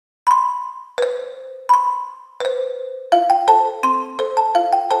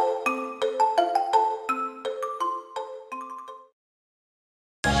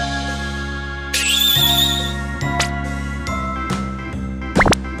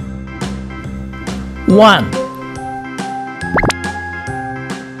1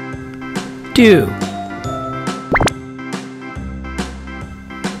 2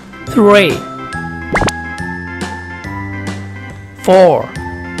 3 4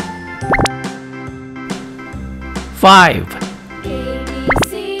 5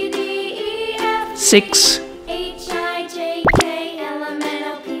 6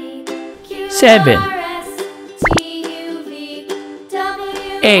 7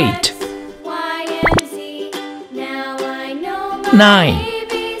 8 9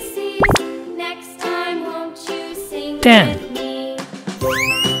 10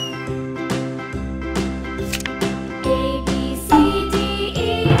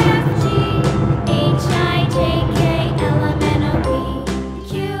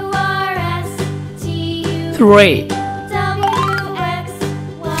 3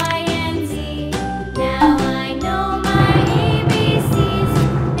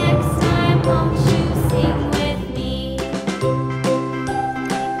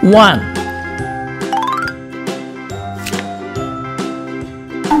 1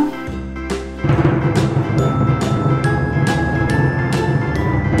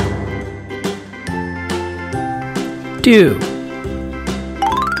 2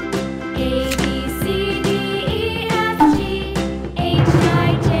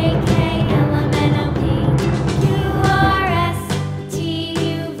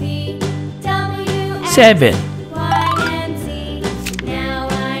 7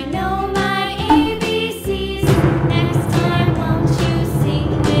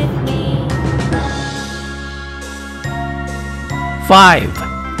 5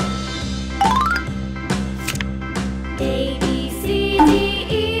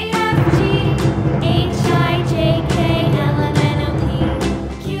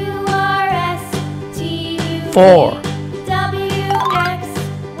 4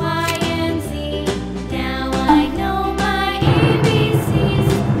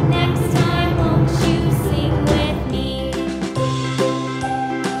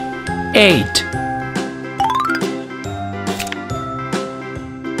 8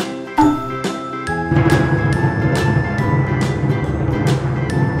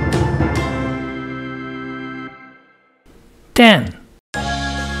 10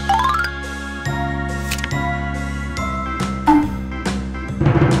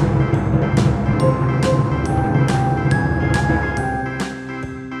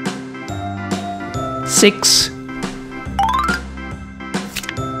 6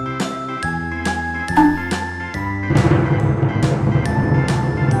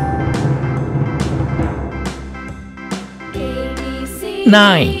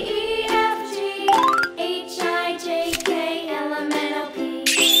 9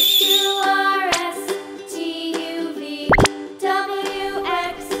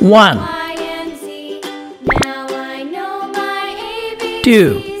 1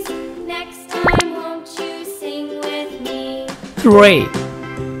 2 3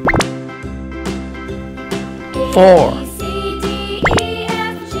 4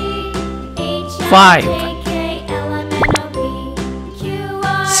 5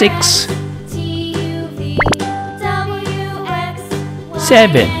 6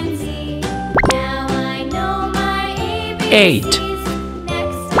 7 8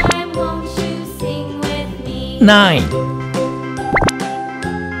 9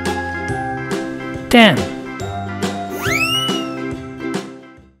 10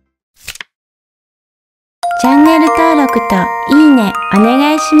チャンネル登録といいねお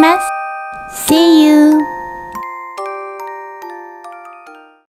願いします。See you!